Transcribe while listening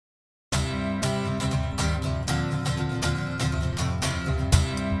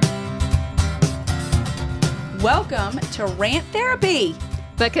Welcome to Rant Therapy.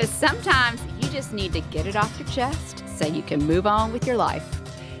 Because sometimes you just need to get it off your chest so you can move on with your life.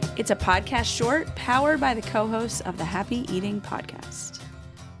 It's a podcast short powered by the co-hosts of the Happy Eating Podcast.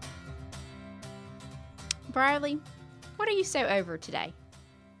 Briley, what are you so over today?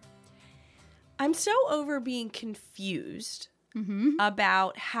 I'm so over being confused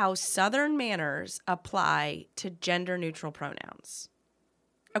about how Southern manners apply to gender-neutral pronouns.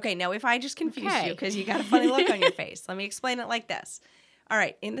 Okay, now if I just confused you because you got a funny look on your face, let me explain it like this. All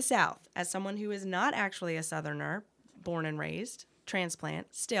right, in the South, as someone who is not actually a Southerner, born and raised,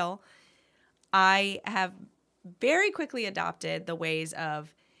 transplant, still, I have very quickly adopted the ways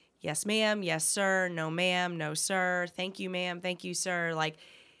of yes, ma'am, yes, sir, no, ma'am, no, sir, thank you, ma'am, thank you, sir, like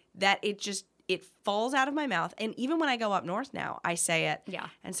that it falls out of my mouth. And even when I go up north now, I say it. Yeah.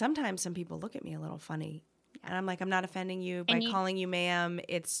 And sometimes some people look at me a little funny. And I'm like, I'm not offending you by calling you ma'am.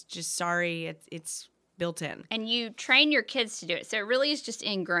 It's just sorry. It's built in. And you train your kids to do it. So it really is just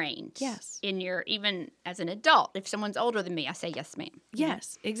ingrained. Yes. In your, even as an adult. If someone's older than me, I say yes, ma'am.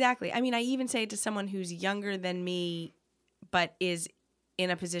 Yes, exactly. I mean, I even say it to someone who's younger than me, but is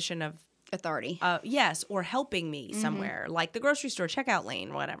in a position of authority. Yes, or helping me somewhere, like the grocery store, checkout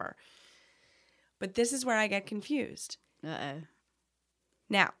lane, whatever. But this is where I get confused. Uh-oh.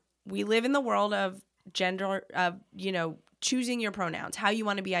 Now, we live in the world of gender, choosing your pronouns, how you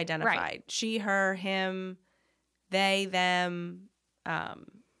want to be identified. Right. She, her, him, they, them.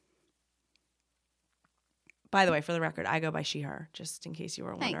 By the way, for the record, I go by she, her, just in case you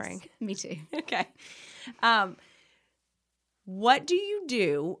were wondering. Thanks. Me too. Okay. What do you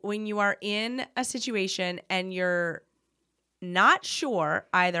do when you are in a situation and you're not sure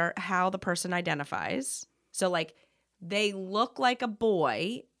either how the person identifies? So, like, they look like a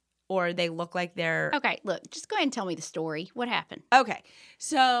boy or they look like they're... Okay, look, just go ahead and tell me the story. What happened? Okay.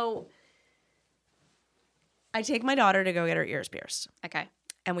 So, I take my daughter to go get her ears pierced. Okay.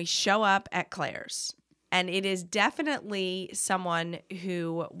 And we show up at Claire's. And it is definitely someone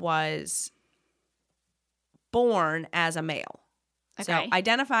who was born as a male. Okay. So,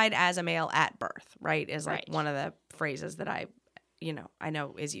 identified as a male at birth, right, is like Right. one of the phrases that I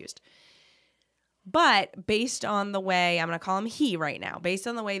know is used. But based on the way, I'm going to call him he right now, based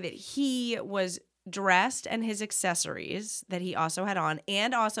on the way that he was dressed and his accessories that he also had on,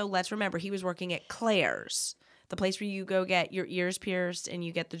 and also, let's remember, he was working at Claire's, the place where you go get your ears pierced and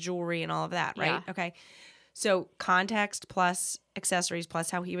you get the jewelry and all of that, right? Yeah. Okay. So context plus accessories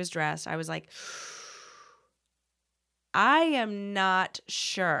plus how he was dressed, I was like, I am not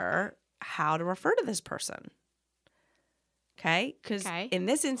sure how to refer to this person. Okay? Because in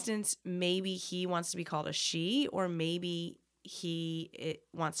this instance, maybe he wants to be called a she, or maybe it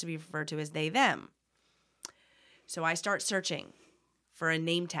wants to be referred to as they, them. So I start searching for a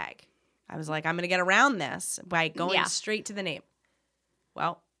name tag. I was like, I'm going to get around this by going straight to the name.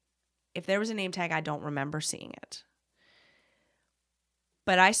 Well, if there was a name tag, I don't remember seeing it.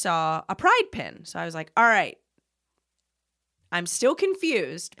 But I saw a pride pin. So I was like, all right. I'm still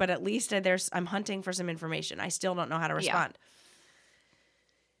confused, but at least I'm hunting for some information. I still don't know how to respond. Yeah.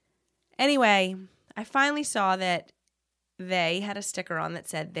 Anyway, I finally saw that they had a sticker on that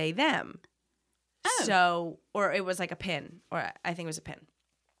said they, them. Oh. So, or it was like a pin, or I think it was a pin.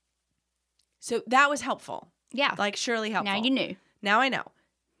 So that was helpful. Yeah. Like surely helpful. Now you knew. Now I know.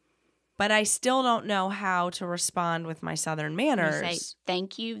 But I still don't know how to respond with my Southern manners. You say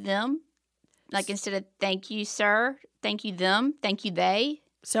thank you, them. Like instead of thank you, sir, thank you, them, thank you, they.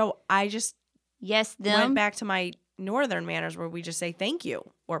 So I just them. Went back to my Northern manners where we just say thank you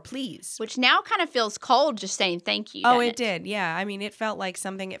or please. Which now kind of feels cold just saying thank you. Oh, it did. Yeah. I mean, it felt like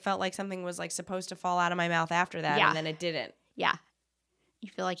something was like supposed to fall out of my mouth after that, and then it didn't. Yeah. You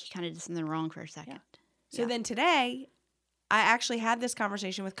feel like you kind of did something wrong for a second. Yeah. So then today, I actually had this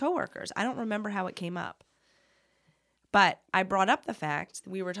conversation with coworkers. I don't remember how it came up. But I brought up the fact that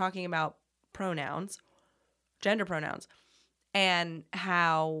we were talking about pronouns, gender pronouns, and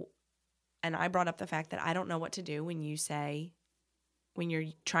I brought up the fact that I don't know what to do when you're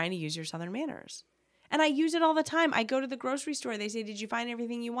trying to use your Southern manners. And I use it all the time. I go to the grocery store. They say, did you find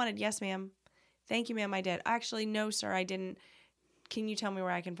everything you wanted? Yes, ma'am. Thank you, ma'am, I did. Actually, no, sir, I didn't. Can you tell me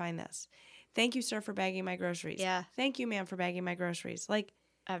where I can find this? Thank you, sir, for bagging my groceries. Yeah. Thank you, ma'am, for bagging my groceries. Like,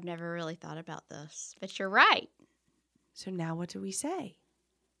 I've never really thought about this, but you're right. So now what do we say?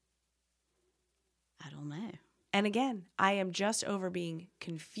 I don't know. And again, I am just over being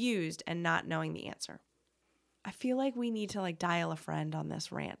confused and not knowing the answer. I feel like we need to dial a friend on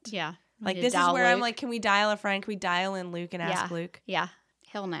this rant. Yeah. Like this is where Luke. I'm like, can we dial a friend? Can we dial in Luke and ask Luke? Yeah.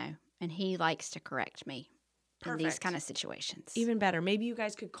 He'll know. And he likes to correct me. in these kind of situations. Even better. Maybe you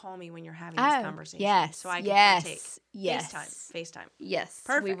guys could call me when you're having this conversation. Yes. So I can partake. Yes. FaceTime. Yes.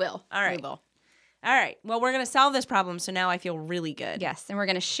 Perfect. We will. All right. We will. All right. Well, we're going to solve this problem, so now I feel really good. Yes. And we're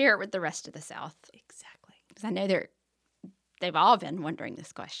going to share it with the rest of the South. Exactly. Because I know they've all been wondering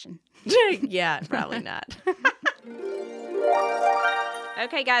this question. Yeah, probably not.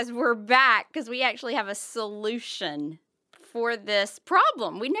 Okay, guys, we're back because we actually have a solution for this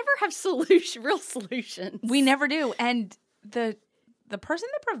problem. We never have real solutions. We never do. And the person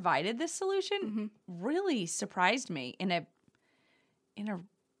that provided this solution really surprised me in a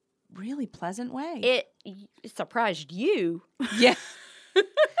really pleasant way. It surprised you. Yeah.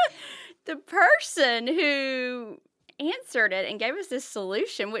 The person who answered it and gave us this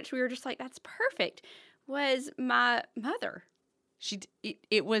solution, which we were just like, that's perfect, was my mother.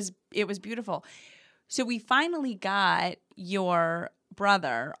 It was beautiful. So we finally got your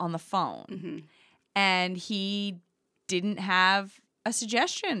brother on the phone, and he didn't have a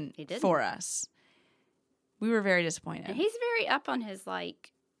suggestion for us. We were very disappointed. And he's very up on his,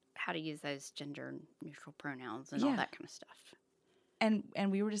 like, how to use those gender neutral pronouns and all that kind of stuff.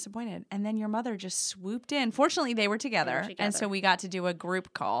 And we were disappointed. And then your mother just swooped in. Fortunately, they were together. And so we got to do a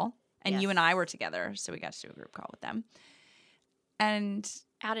group call. And you and I were together, so we got to do a group call with them. And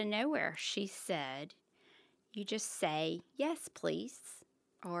out of nowhere, she said, you just say, yes, please,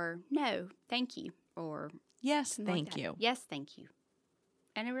 or no, thank you, or yes, thank you. Yes, thank you.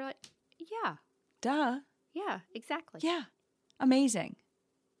 And we were like, yeah. Duh. Yeah, exactly. Yeah. Amazing.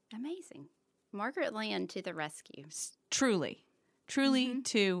 Margaret Land to the rescue. Truly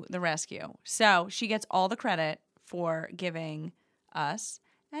to the rescue. So she gets all the credit for giving us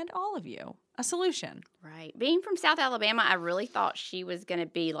and all of you a solution. Right. Being from South Alabama, I really thought she was going to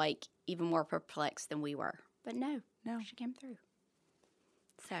be like even more perplexed than we were. But no, she came through.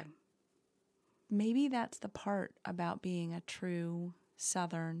 So maybe that's the part about being a true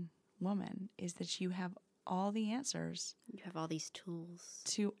Southern woman, is that you have all the answers. You have all these tools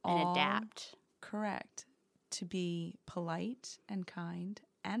to adapt. Correct. To be polite and kind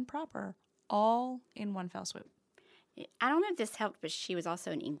and proper, all in one fell swoop. I don't know if this helped, but she was also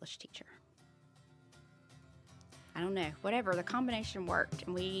an English teacher. I don't know. Whatever. The combination worked,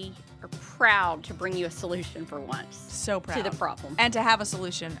 and we are proud to bring you a solution for once. So proud. To the problem. And to have a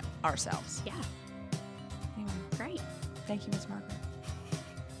solution ourselves. Yeah. Anyway. Great. Thank you, Ms. Margaret.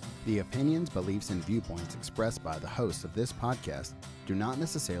 The opinions, beliefs, and viewpoints expressed by the hosts of this podcast do not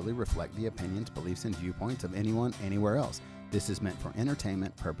necessarily reflect the opinions, beliefs, and viewpoints of anyone anywhere else. This is meant for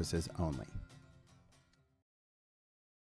entertainment purposes only.